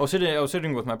 I was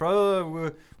sitting with my brother.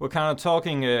 We're kind of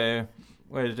talking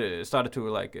where it started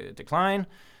to decline.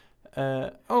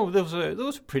 There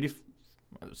was a pretty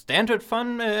standard,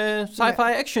 fun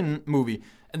sci-fi action movie,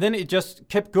 and then it just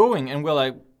kept going, and we're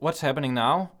like, what's happening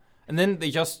now? And then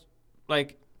they just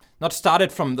not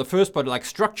started from the first, but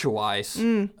structure-wise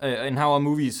in how a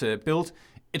movie's built.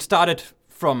 It started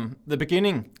from the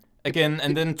beginning. Again,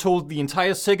 and then told the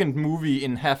entire second movie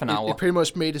in half an hour. It pretty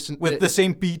much made it with the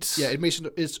same beats. Yeah, it makes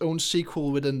its own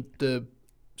sequel within the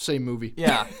same movie.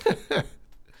 Yeah,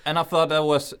 and I thought that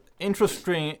was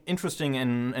interesting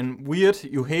and weird.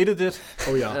 You hated it.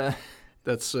 Oh yeah,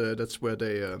 that's where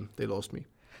they lost me,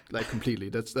 completely.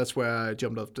 That's where I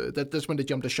jumped off. That's when they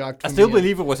jumped the shark. I still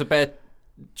believe it was a bad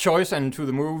choice and to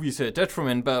the movie's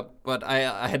detriment, but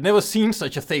I had never seen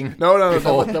such a thing. No,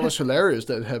 that was hilarious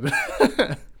that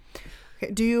happened.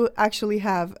 Okay, do you actually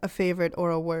have a favorite or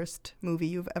a worst movie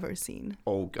you've ever seen?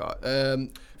 Oh god,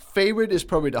 favorite is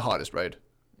probably the hardest, right?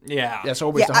 Yeah, that's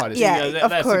always the hardest.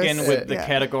 That's course. Again with the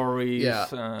categories.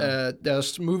 Yeah,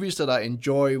 there's movies that I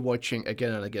enjoy watching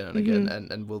again and again and again,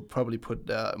 and will probably put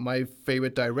my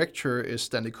favorite director is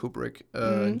Stanley Kubrick.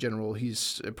 In general,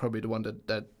 he's probably the one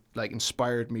that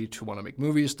inspired me to want to make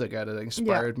movies. The guy that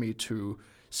inspired me to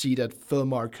see that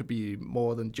film art could be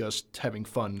more than just having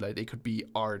fun. It could be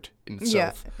art in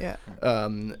itself. Yeah.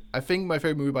 I think my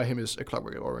favorite movie by him is A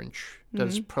Clockwork Orange.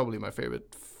 That's probably my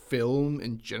favorite film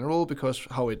in general because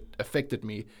how it affected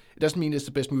me. It doesn't mean it's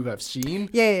the best movie I've seen.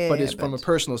 But it's from a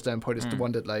personal standpoint, it's the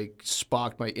one that like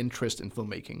sparked my interest in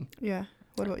filmmaking. Yeah.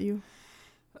 What about you?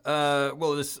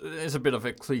 Well, this is a bit of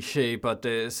a cliche, but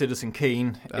Citizen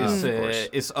Kane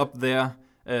is up there.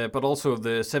 But also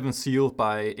The Seventh Seal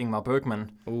by Ingmar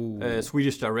Bergman,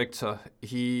 Swedish director.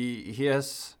 He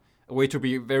has a way to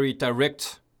be very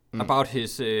direct about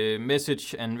his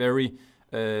message and very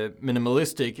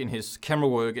minimalistic in his camera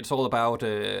work. It's all about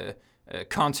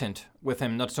content with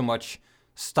him, not so much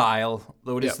style,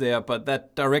 though it is there. But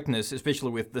that directness,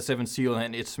 especially with The Seventh Seal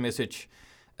and its message,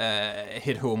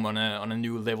 hit home on a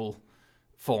new level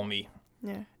for me.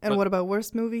 Yeah. And what about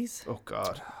worst movies? Oh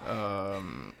God.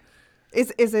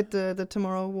 Is it the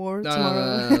Tomorrow War?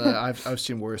 No, I've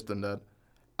seen worse than that.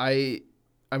 I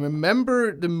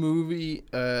remember the movie,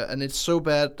 and it's so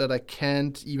bad that I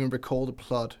can't even recall the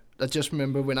plot. I just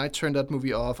remember when I turned that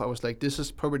movie off, I was like, this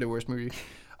is probably the worst movie.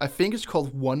 I think it's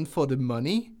called One for the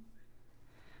Money.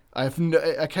 I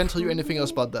can't tell you anything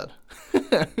else about that.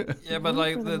 Yeah, but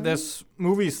like there's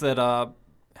movies that are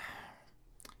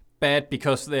bad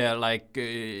because they're like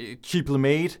cheaply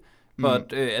made.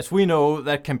 But as we know,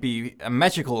 that can be a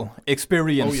magical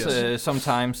experience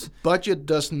sometimes. Budget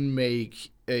doesn't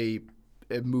make a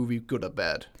movie good or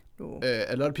bad.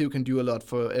 A lot of people can do a lot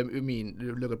for, I mean,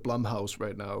 look at Blumhouse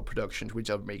right now, productions, which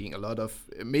are making a lot of,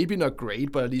 maybe not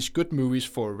great, but at least good movies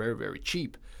for very, very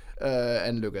cheap.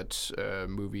 And look at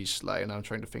movies like, and I'm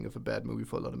trying to think of a bad movie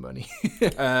for a lot of money.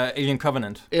 Alien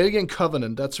Covenant. Alien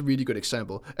Covenant, that's a really good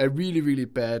example. A really, really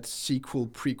bad sequel,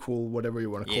 prequel, whatever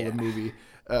you want to call the movie.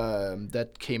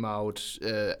 That came out,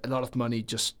 a lot of money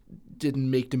just didn't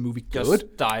make the movie good.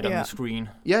 Just died on the screen.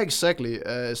 Yeah, exactly.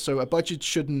 So a budget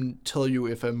shouldn't tell you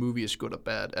if a movie is good or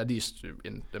bad, at least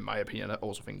in my opinion. I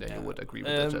also think Daniel would agree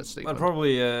with that statement. But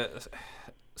probably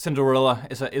Cinderella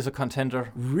is a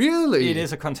contender. Really? It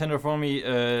is a contender for me.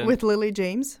 With Lily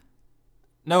James?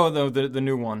 No, the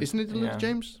new one. Isn't it the Lily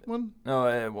James one?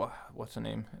 No, what's her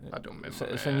name? I don't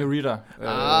remember. Senorita.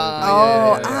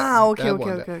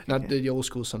 Okay. Not the old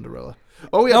school Cinderella.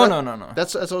 Oh yeah. No.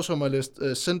 That's also on my list.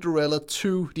 Cinderella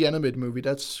 2, the animated movie.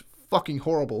 That's fucking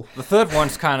horrible. The third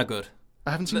one's kind of good.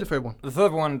 I haven't seen the third one. The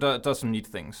third one doesn't need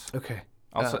things. Okay.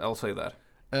 I'll say that.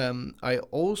 I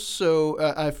also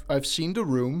I've seen The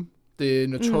Room, the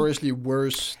notoriously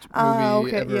worst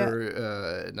movie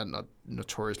ever. Not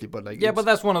notoriously, but like but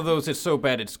that's one of those. It's so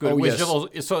bad, it's good.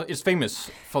 It's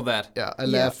famous for that. Yeah, I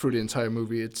laughed through the entire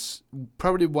movie. It's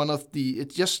probably one of the.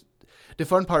 It's just the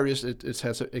fun part is it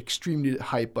has an extremely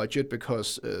high budget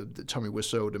because Tommy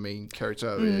Wiseau, the main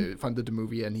character, funded the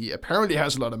movie, and he apparently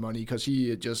has a lot of money because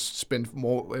he just spent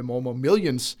more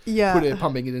millions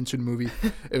pumping it into the movie.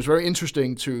 It was very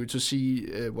interesting to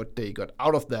see what they got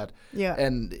out of that. Yeah,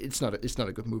 and it's not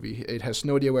a good movie. It has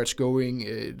no idea where it's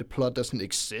going. The plot doesn't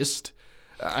exist.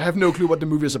 I have no clue what the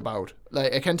movie is about.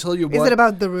 Like I can't tell you. Is it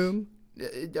about The Room?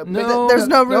 No, there's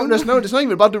no room. There's not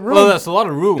even about the room. Well, there's a lot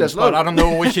of rooms, but I don't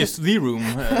know which is the room.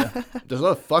 There's a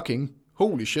lot of fucking.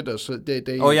 Holy shit!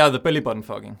 They. Oh yeah, the belly button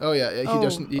fucking. Oh yeah, he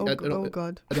doesn't.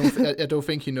 God. I don't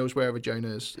think he knows where a vagina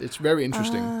is. It's very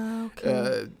interesting.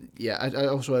 Okay.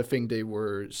 I think they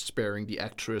were sparing the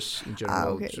actress in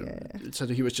general. So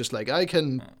he was just like, I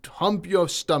can hump your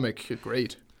stomach.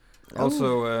 Great.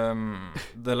 Also,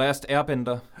 The Last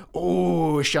Airbender.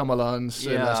 Oh, Shyamalan's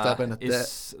Last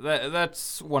Airbender.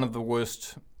 That's one of the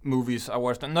worst movies I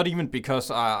watched. Not even because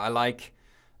I like...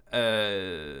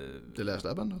 The Last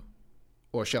Airbender?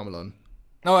 Or Shyamalan?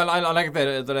 No, I like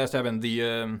the Last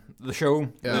Airbender, the show,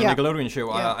 the Nickelodeon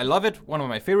show. Yeah. I love it. One of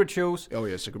my favorite shows. Oh,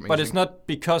 yeah, it's amazing. But it's not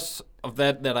because of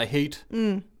that I hate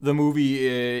the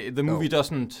movie. The movie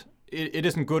doesn't... It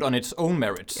isn't good on its own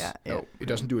merits. Yeah. No, it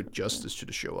doesn't do it justice to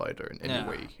the show either in any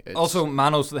way. Also,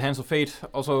 Manos, The Hands of Fate.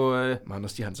 Also,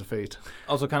 Manos, The Hands of Fate.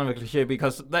 Also kind of a cliche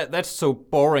because that's so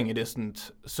boring it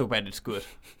isn't so bad it's good.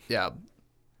 Yeah.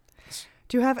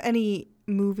 Do you have any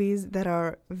movies that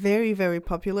are very, very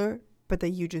popular but that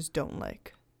you just don't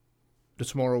like? The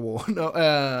Tomorrow War. No,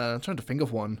 I'm trying to think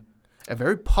of one. A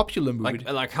very popular movie.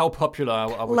 Like how popular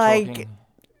are we talking?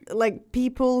 Like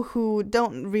people who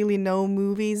don't really know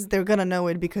movies, they're gonna know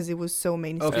it because it was so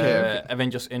mainstream. Okay.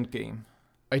 Avengers Endgame.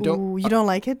 You don't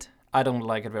like it? I don't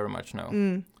like it very much.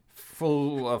 No.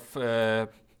 Full of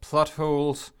plot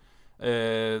holes.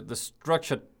 The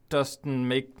structure doesn't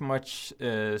make much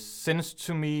sense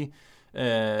to me.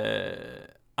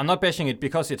 I'm not bashing it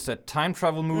because it's a time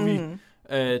travel movie.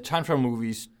 Time travel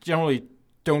movies generally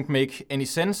don't make any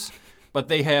sense. But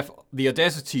they have the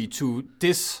audacity to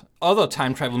diss other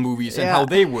time travel movies and how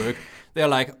they work. They're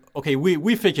like, okay,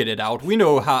 we figured it out. We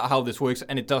know how this works,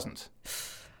 and it doesn't.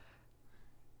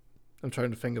 I'm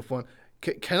trying to think of one.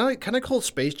 Can I call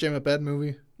Space Jam a bad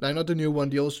movie? Like, not the new one,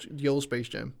 the old Space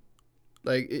Jam.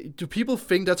 Like, do people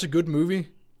think that's a good movie?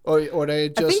 Or they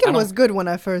just... I think it was good when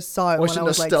I first saw it when I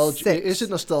was like 6. Is it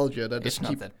nostalgia? That it's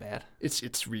not that bad.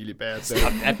 It's really bad. It's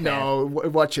not that bad. No,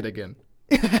 watch it again.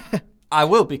 I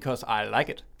will, because I like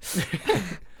it.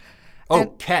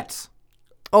 Cats.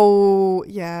 Oh,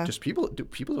 yeah. Just people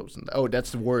don't... Oh,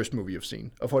 that's the worst movie you've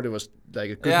seen. I thought it was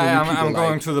like a good movie. Yeah, I'm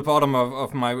going to the bottom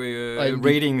of my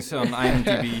ratings on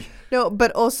IMDb. No,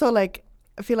 but also, like,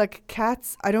 I feel like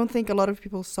Cats, I don't think a lot of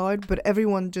people saw it, but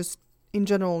everyone just, in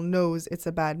general, knows it's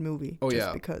a bad movie. Oh, just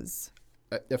yeah. Because...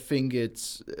 I think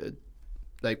it's...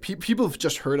 like, people have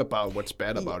just heard about what's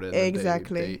bad about it.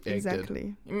 Exactly.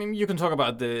 I mean, you can talk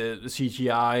about the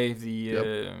CGI,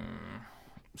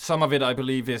 some of it, I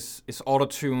believe, is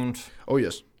auto-tuned. Oh,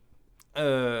 yes.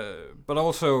 But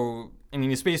also, I mean,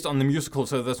 it's based on the musical,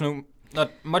 so there's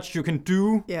not much you can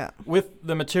do with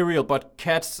the material. But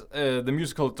Cats, the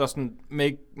musical, doesn't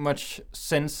make much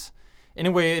sense. In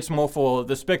a way, it's more for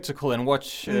the spectacle and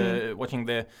watching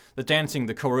the dancing,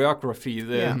 the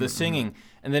choreography, the singing.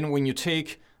 And then when you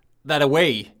take that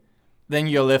away, then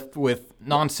you're left with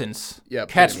nonsense. Yeah,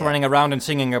 cats running around and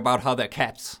singing about how they're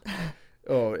cats.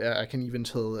 Oh, yeah, I can even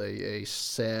tell a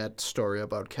sad story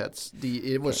about cats.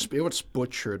 It was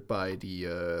butchered by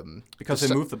the because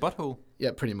they moved the butthole.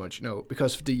 Yeah, pretty much. No,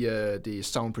 because of the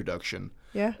sound production.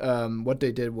 Yeah. What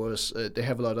they did was they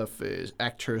have a lot of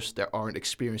actors that aren't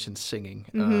experienced in singing.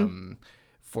 Mm-hmm.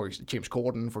 For James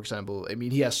Corden, for example, I mean,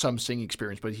 he has some singing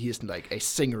experience, but he isn't like a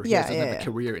singer. He doesn't have a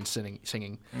career in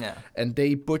singing. Yeah. And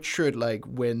they butchered like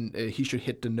when he should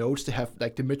hit the notes. They have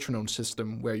like the metronome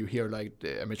system where you hear like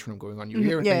a metronome going on. You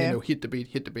hear it, and you know, hit the beat,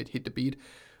 hit the beat, hit the beat.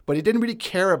 But he didn't really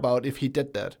care about if he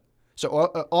did that. So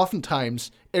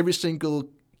oftentimes every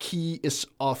single key is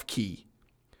off key.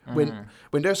 When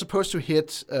they're supposed to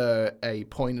hit a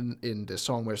point in the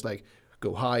song where it's like,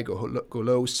 go high, go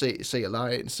low, say a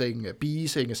line, sing a B,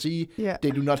 sing a C. Yeah. They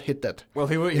do not hit that. Well,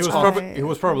 he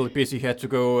was probably busy. He had to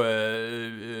go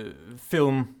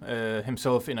film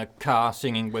himself in a car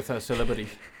singing with a celebrity.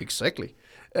 Exactly.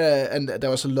 And there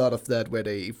was a lot of that where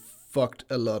they fucked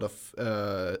a lot of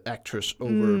actors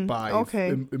over by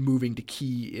moving the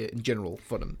key in general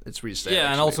for them. It's really sad. Yeah,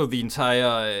 actually. And also the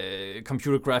entire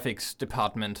computer graphics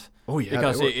department. Oh yeah,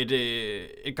 because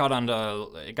it got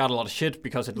a lot of shit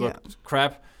because it looked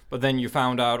crap. But then you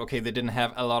found out they didn't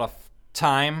have a lot of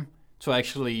time to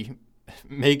actually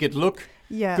make it look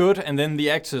good, and then the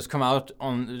actors come out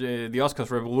on the Oscars,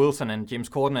 Rebel Wilson and James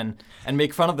Corden, and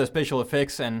make fun of the special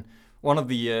effects. And one of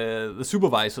the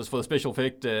supervisors for the special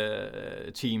effect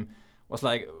team was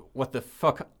like, "What the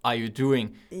fuck are you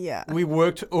doing? Yeah, we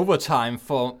worked overtime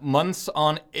for months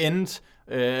on end,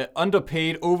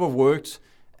 underpaid, overworked."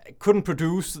 Couldn't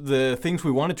produce the things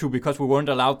we wanted to because we weren't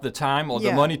allowed the time or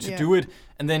the money to do it,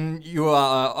 and then you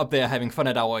are up there having fun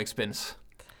at our expense.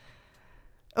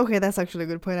 Okay, that's actually a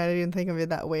good point. I didn't think of it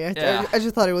that way. I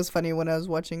just thought it was funny when I was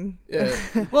watching. Yeah.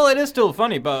 Well, it is still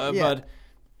funny, but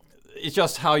it's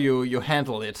just how you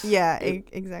handle it. Yeah,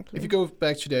 exactly. If you go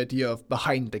back to the idea of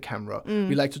behind the camera,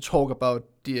 we like to talk about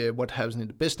what happens in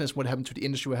the business, what happens to the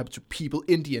industry, what happens to people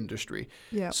in the industry.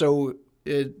 Yeah. So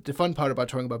the fun part about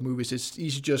talking about movies is it's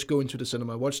easy to just go into the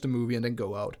cinema, watch the movie, and then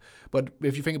go out. But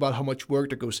if you think about how much work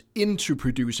that goes into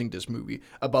producing this movie,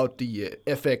 about the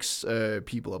FX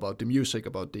people, about the music,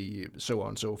 about the so on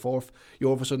and so forth, you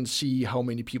all of a sudden see how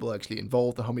many people are actually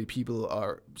involved and how many people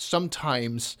are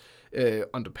sometimes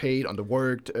underpaid,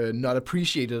 underworked, not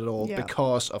appreciated at all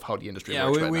because of how the industry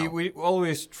works right now. We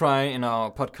always try in our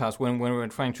podcast when we're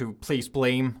trying to place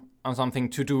blame on something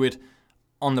to do it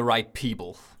on the right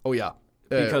people. Oh, yeah.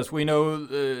 Because we know,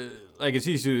 it's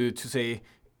easy to say,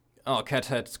 Cats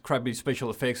had crappy special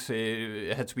effects,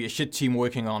 it had to be a shit team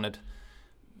working on it.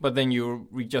 But then you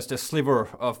read just a sliver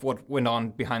of what went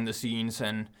on behind the scenes,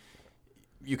 and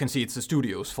you can see it's the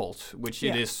studio's fault, which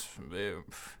it is.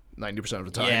 90% of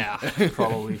the time. Yeah,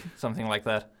 probably something like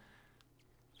that.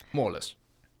 More or less.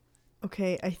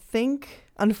 Okay, I think,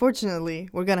 unfortunately,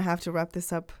 we're going to have to wrap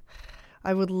this up.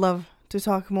 I would love to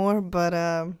talk more,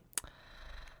 but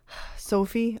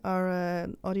Sophie, our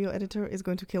audio editor, is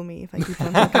going to kill me if I keep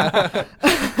on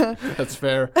talking. That's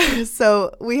fair.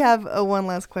 So we have one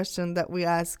last question that we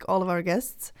ask all of our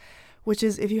guests, which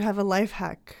is if you have a life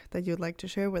hack that you'd like to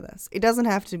share with us. It doesn't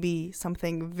have to be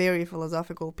something very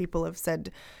philosophical. People have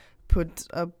said put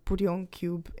a bouillon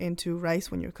cube into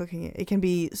rice when you're cooking it. It can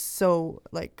be so,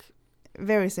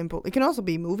 very simple. It can also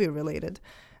be movie related,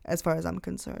 as far as I'm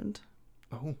concerned.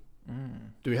 Oh.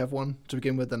 Do you have one to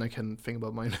begin with? Then I can think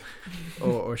about mine.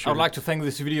 or I would like to thank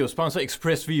this video sponsor,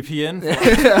 ExpressVPN.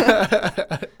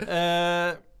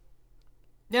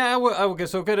 I would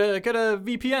guess so. Get a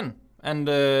VPN and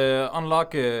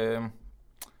unlock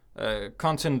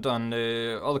content on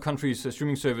other countries'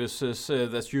 streaming services.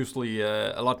 That's usually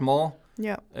a lot more.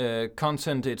 Yeah.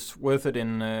 Content, it's worth it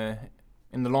in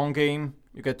the long game.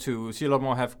 You get to see a lot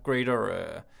more, have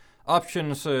greater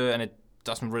options, and it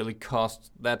doesn't really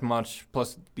cost that much.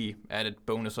 Plus the added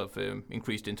bonus of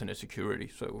increased internet security.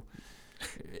 So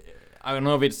I don't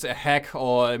know if it's a hack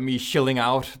or me shilling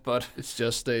out, but it's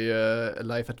just a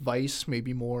life advice,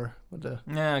 maybe more. But,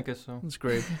 yeah, I guess so. That's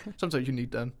great. Sometimes you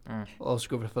need that. I'll also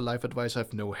go for life advice. I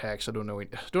have no hacks. I don't know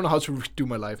how to do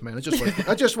my life, man.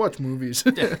 I just watch movies.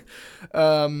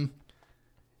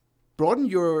 Broaden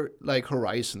your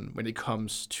horizon when it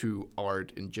comes to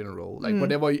art in general.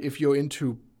 Whatever, if you're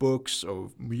into books or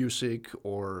music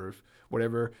or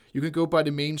whatever, you can go by the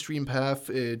mainstream path,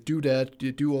 do that,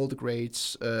 do all the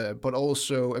greats, but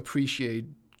also appreciate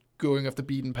going off the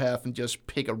beaten path and just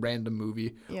pick a random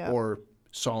movie or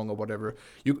song or whatever.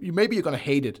 You maybe you're gonna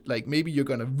hate it, maybe you're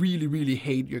gonna really, really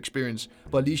hate your experience,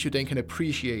 but at least you then can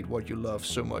appreciate what you love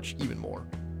so much even more.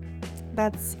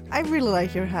 I really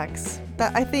like your hacks.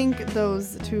 I think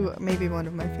those two may be one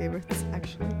of my favorites,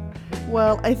 actually.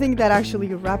 Well, I think that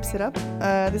actually wraps it up.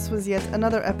 This was yet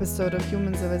another episode of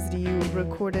Humans of SDU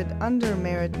recorded under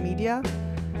Merit Media.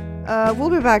 We'll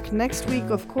be back next week,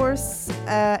 of course.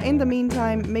 In the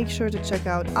meantime, make sure to check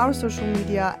out our social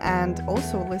media and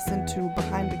also listen to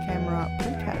Behind the Camera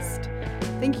podcast.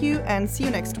 Thank you and see you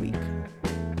next week.